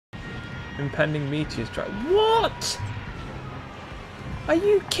impending meteor strike. What? Are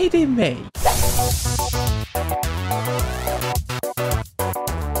you kidding me?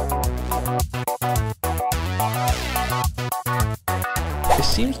 It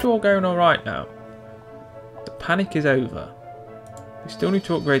seems to all going alright now. The panic is over. We still need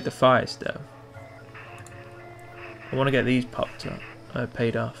to upgrade the fires though. I want to get these popped up,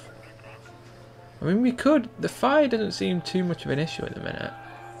 paid off. I mean, we could. The fire doesn't seem too much of an issue at the minute.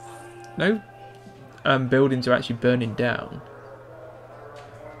 No buildings are actually burning down.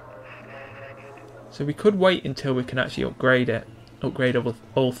 So we could wait until we can actually upgrade it. Upgrade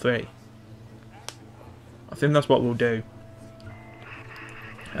all three. I think that's what we'll do.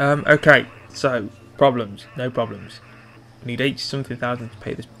 Okay, so problems. No problems. We need 80 something thousand to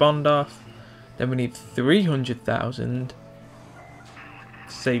pay this bond off. Then we need 300,000 to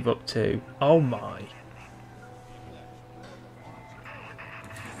save up to. Oh my.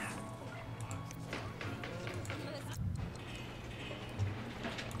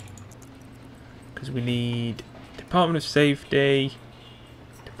 Because we need Department of Safety,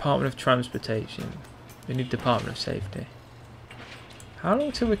 Department of Transportation. We need Department of Safety. How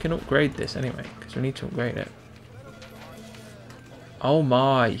long till we can upgrade this anyway? Because we need to upgrade it. Oh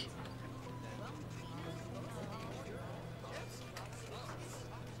my.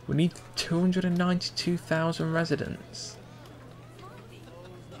 We need 292,000 residents.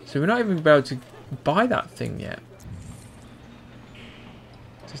 So we're not even able to buy that thing yet.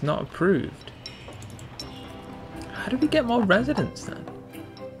 It's not approved. How do we get more residents then?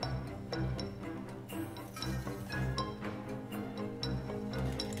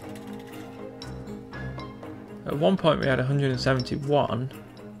 At one point we had 171.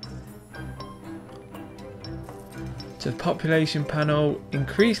 To the population panel,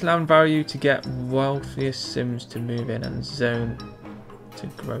 increase land value to get wealthier Sims to move in and zone to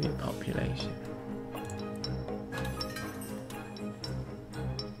grow your population.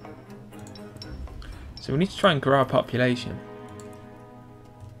 So we need to try and grow our population.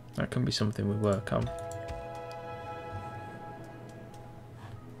 That can be something we work on.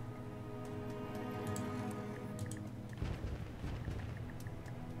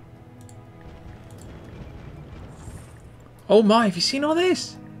 Oh my, have you seen all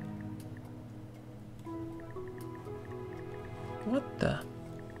this? What the?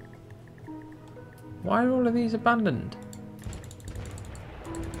 Why are all of these abandoned?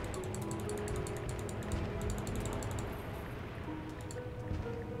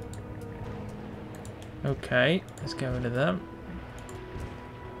 Okay, let's get rid of them.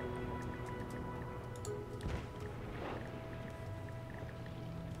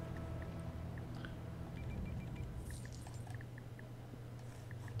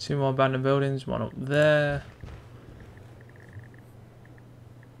 Two more abandoned buildings, one up there.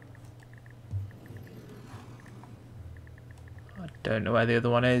 I don't know where the other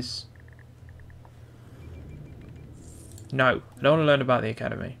one is. No, I don't want to learn about the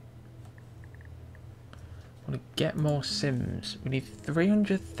academy. I want to get more Sims. We need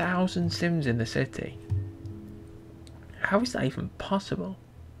 300,000 Sims in the city. How is that even possible?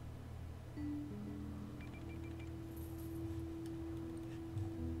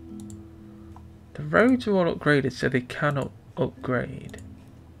 The roads are all upgraded, so they cannot upgrade.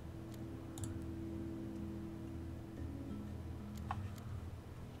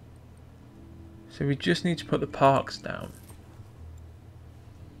 So we just need to put the parks down.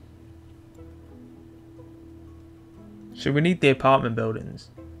 So we need the apartment buildings.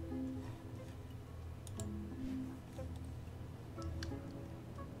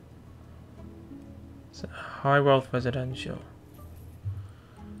 So high wealth residential.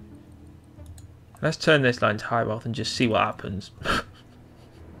 Let's turn this line to high wealth and just see what happens.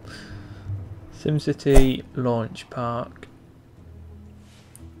 Simcity launch park.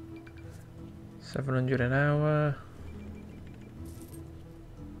 700 an hour.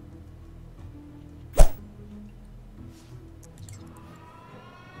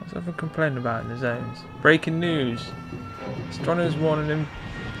 What's everyone complaining about in the zones? Breaking news. Astronomers warn an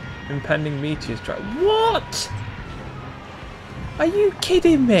impending meteor strike. What? Are you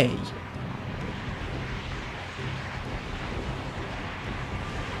kidding me?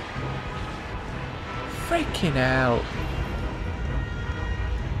 Freaking hell.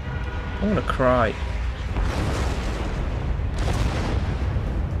 I want to cry.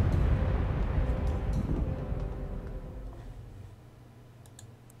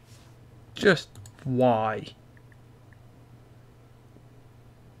 Just why?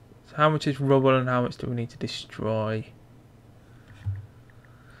 So how much is rubble and how much do we need to destroy?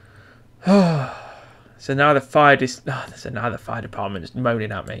 So now the fire department is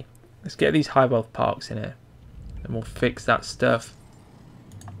moaning at me. Let's get these high wealth parks in here. And we'll fix that stuff.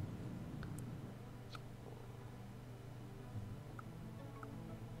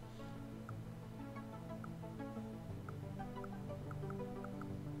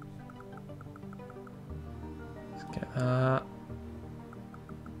 Let's get that.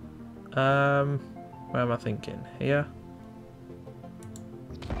 Where am I thinking? Here?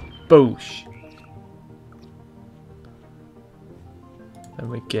 Boosh! Then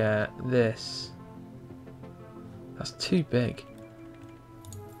we get this. That's too big.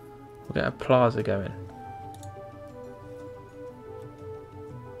 We'll get a plaza going.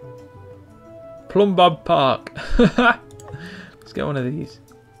 Plumbob Park. Let's get one of these.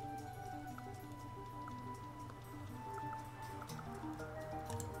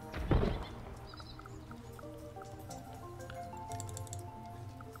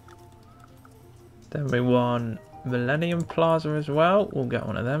 Then we want Millennium Plaza as well. We'll get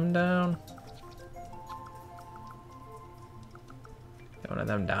one of them down. Get one of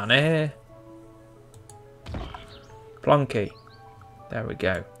them down here. Plonky. There we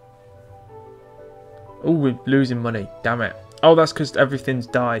go. Oh, we're losing money. Damn it. Oh, that's because everything's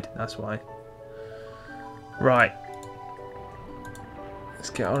died. That's why. Right. Let's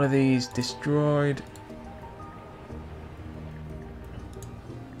get one of these destroyed.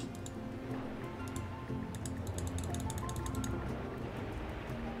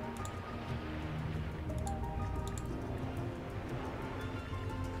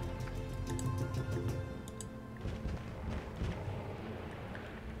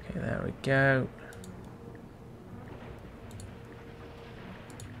 Okay, there we go.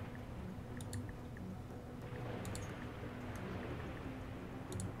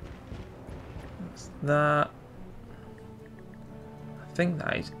 That, I think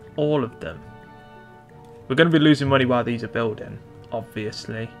that is all of them. We're going to be losing money while these are building,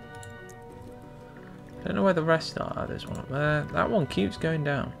 obviously. I don't know where the rest are. Oh, there's one up there. That one keeps going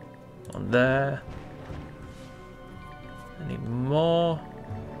down. One there. Any more?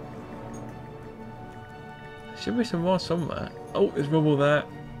 There should be some more somewhere. Oh, there's rubble there.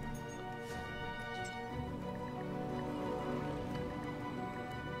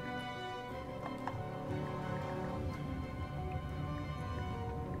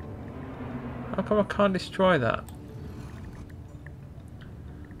 How come I can't destroy that?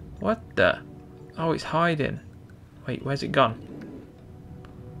 What the? Oh, it's hiding. Wait, where's it gone?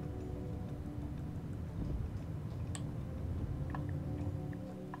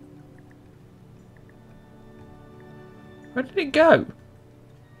 Where did it go?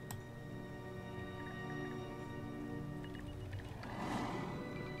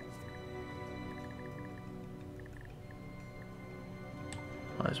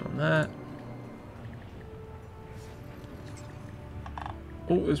 Oh, there's one there.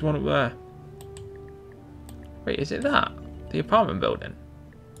 Oh, there's one up there. Wait, is it that? The apartment building?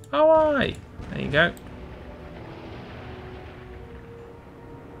 Oh, aye. There you go.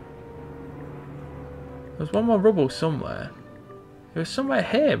 There's one more rubble somewhere. It was somewhere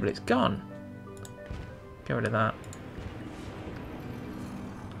here, but it's gone. Get rid of that.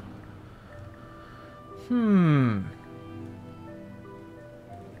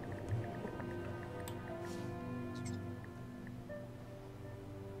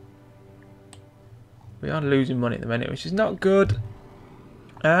 We are losing money at the minute, which is not good.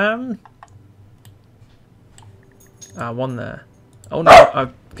 One there. Oh no,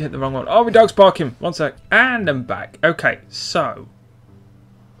 I've hit the wrong one. Oh, my dog's barking. One sec. And I'm back. Okay, so.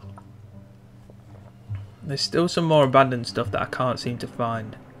 There's still some more abandoned stuff that I can't seem to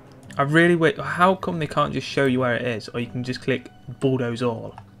find. I really wait. How come they can't just show you where it is? Or you can just click bulldoze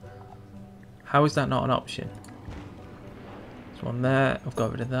all? How is that not an option? There's one there. I've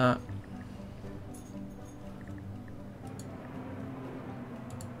got rid of that.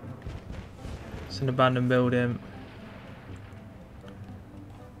 It's an abandoned building.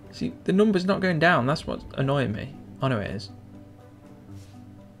 See, the number's not going down. That's what's annoying me. I know it is.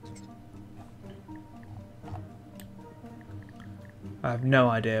 I have no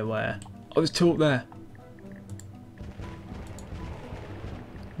idea where. Oh, there's two up there.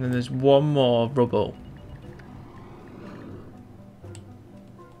 And then there's one more rubble.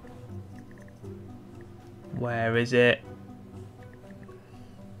 Where is it?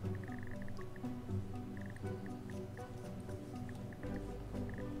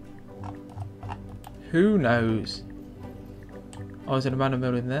 Who knows? Oh, is it an abandoned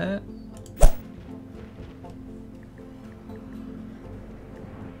building there?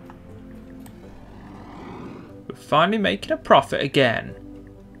 We're finally making a profit again.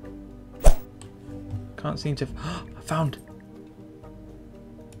 Can't seem to... I found...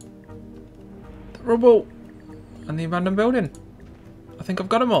 Rubble. And the abandoned building. I think I've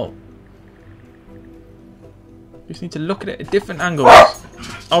got them all. Just need to look at it at different angles.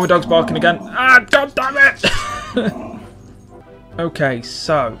 Oh, my dog's barking again. Ah, God damn it! Okay,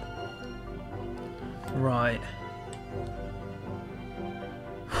 so. Right.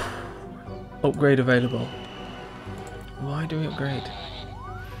 Upgrade available. Why do we upgrade?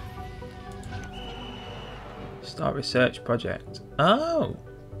 Start research project. Oh!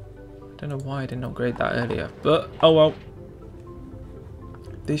 I don't know why I didn't upgrade that earlier, but oh well.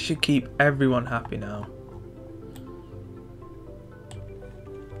 This should keep everyone happy now.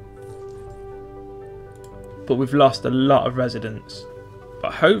 But we've lost a lot of residents.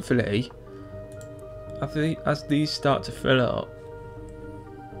 But hopefully, as these start to fill up.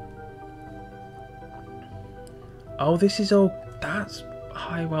 Oh, this is all. That's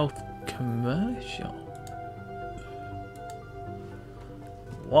high wealth commercial.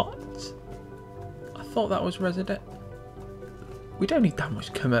 What? I thought that was resident. We don't need that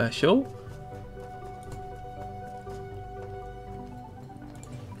much commercial.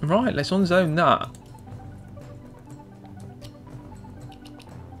 Right, let's unzone that.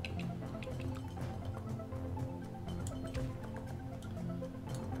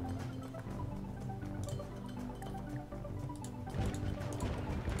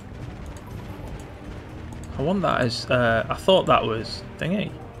 I want that as, I thought that was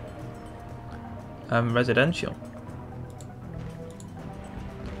thingy. Residential.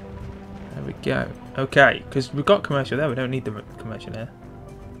 There we go. Okay, because we've got commercial there, we don't need the commercial here.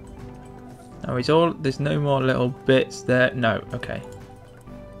 Now it's all, there's no more little bits there. No, okay.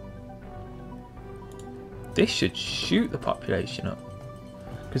 This should shoot the population up.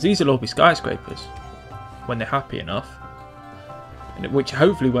 Because these will all be skyscrapers. When they're happy enough. Which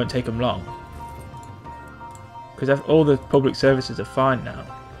hopefully won't take them long. Because all the public services are fine now.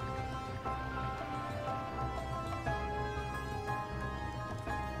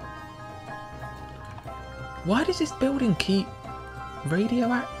 Why does this building keep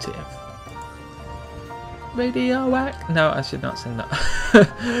radioactive? Radioactive? No, I should not sing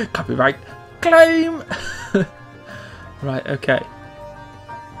that. Copyright claim! Right, okay.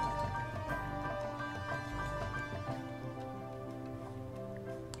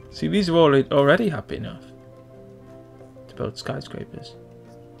 See, these are all already happy enough to build skyscrapers.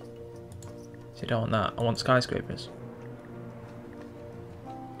 So I don't want that. I want skyscrapers.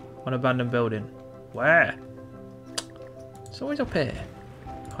 One abandoned building. Where? It's always up here.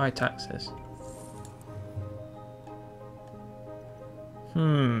 High taxes.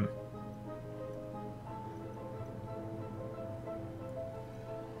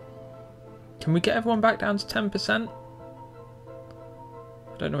 Can we get everyone back down to 10%?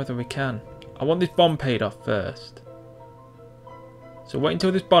 I don't know whether we can. I want this bond paid off first. So wait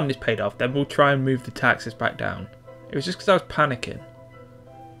until this bond is paid off, then we'll try and move the taxes back down. It was just because I was panicking.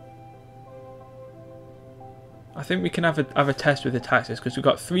 I think we can have a test with the taxes because we've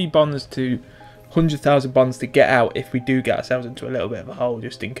got 3 bonds to 100,000 bonds to get out if we do get ourselves into a little bit of a hole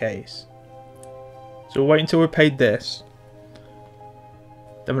just in case. So we'll wait until we're paid this.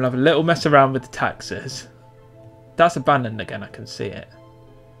 Then we'll have a little mess around with the taxes. That's abandoned again, I can see it.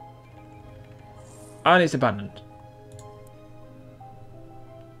 And it's abandoned.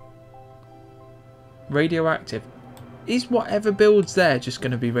 Radioactive. Is whatever builds there just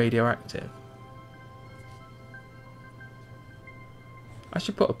going to be radioactive? I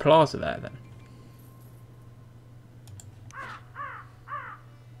should put a plaza there then.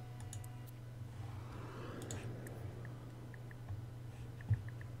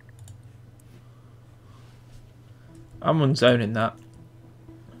 I'm unzoning that.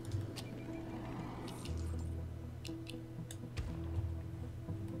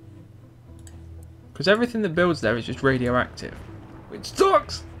 Because everything that builds there is just radioactive. Which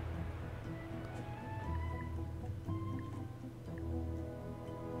sucks!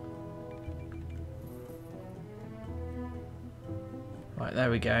 Right, there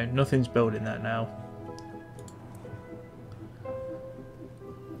we go. Nothing's building that now.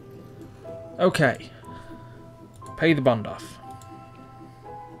 Okay. Pay the bond off.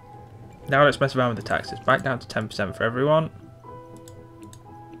 Now let's mess around with the taxes. Back down to 10% for everyone.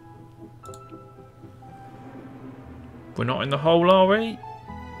 We're not in the hole, are we?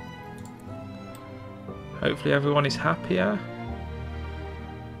 Hopefully everyone is happier.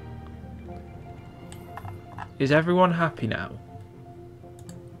 Is everyone happy now?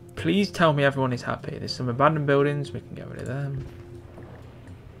 Please tell me everyone is happy. There's some abandoned buildings. We can get rid of them.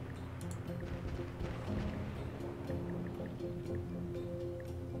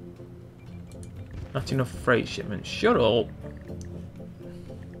 Not enough freight shipments. Shut up.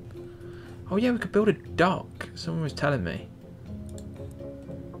 Oh yeah, we could build a dock. Someone was telling me.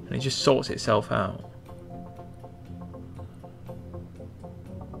 And it just sorts itself out.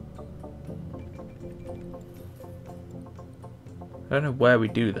 I don't know where we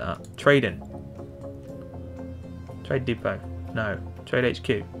do that. Trading. Trade depot. No. Trade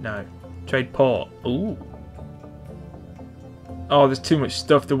HQ. No. Trade port. Ooh. Oh, there's too much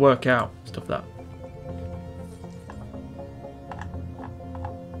stuff to work out. Stuff that.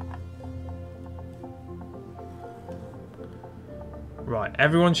 Right,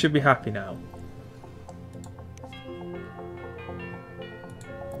 everyone should be happy now.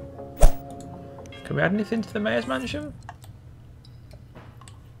 Can we add anything to the mayor's mansion?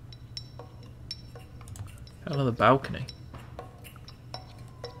 Another balcony.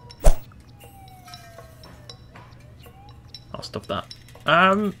 I'll stop that.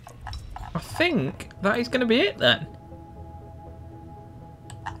 I think that is going to be it then.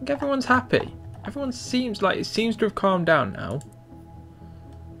 I think everyone's happy. Everyone seems like it seems to have calmed down now.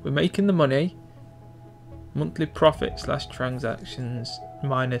 We're making the money. Monthly profit / transactions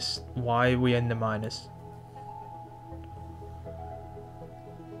minus. Why are we in the minus?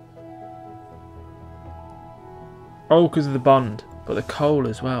 Oh, because of the bond. But the coal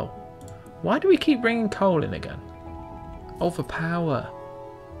as well. Why do we keep bringing coal in again? Oh, for power.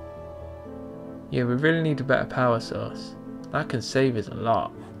 Yeah, we really need a better power source. That can save us a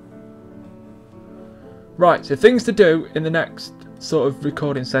lot. Right, so things to do in the next sort of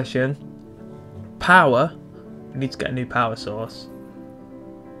recording session. Power. We need to get a new power source.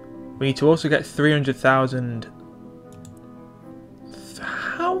 We need to also get 300,000.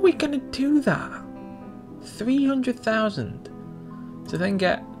 How are we going to do that? 300,000 to then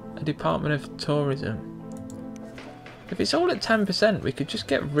get a Department of Tourism. If it's all at 10%, we could just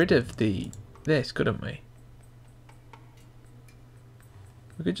get rid of this, couldn't we?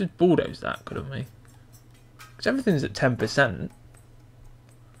 We could just bulldoze that, couldn't we? Because everything's at 10%.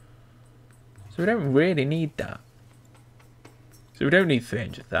 So we don't really need that. So we don't need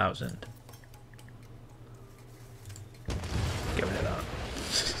 300,000. Get rid of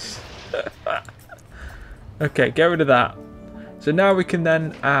that. Okay, get rid of that. So now we can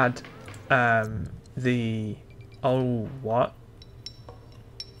then add the... Oh, what?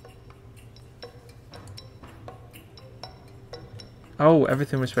 Oh,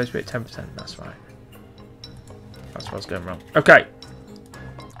 everything was supposed to be at 10%. That's right. That's what's going wrong. Okay.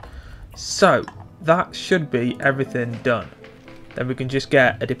 So, that should be everything done. Then we can just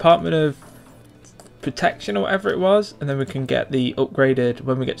get a Department of Protection or whatever it was. And then we can get the upgraded...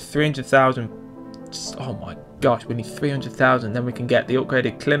 When we get to 300,000... Oh my gosh, we need 300,000. Then we can get the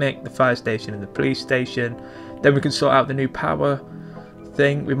upgraded clinic, the fire station and the police station. Then we can sort out the new power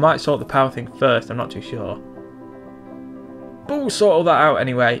thing. We might sort the power thing first, I'm not too sure. But we'll sort all that out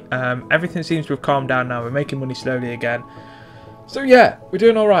anyway. Everything seems to have calmed down now. We're making money slowly again. So yeah, we're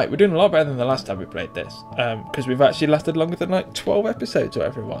doing alright. We're doing a lot better than the last time we played this. Because we've actually lasted longer than like 12 episodes or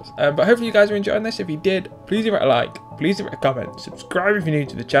whatever it was. But hopefully you guys are enjoying this. If you did, please give it a like. Please give it a comment. Subscribe if you're new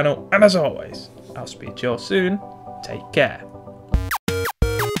to the channel. And as always, I'll speak to you all soon. Take care.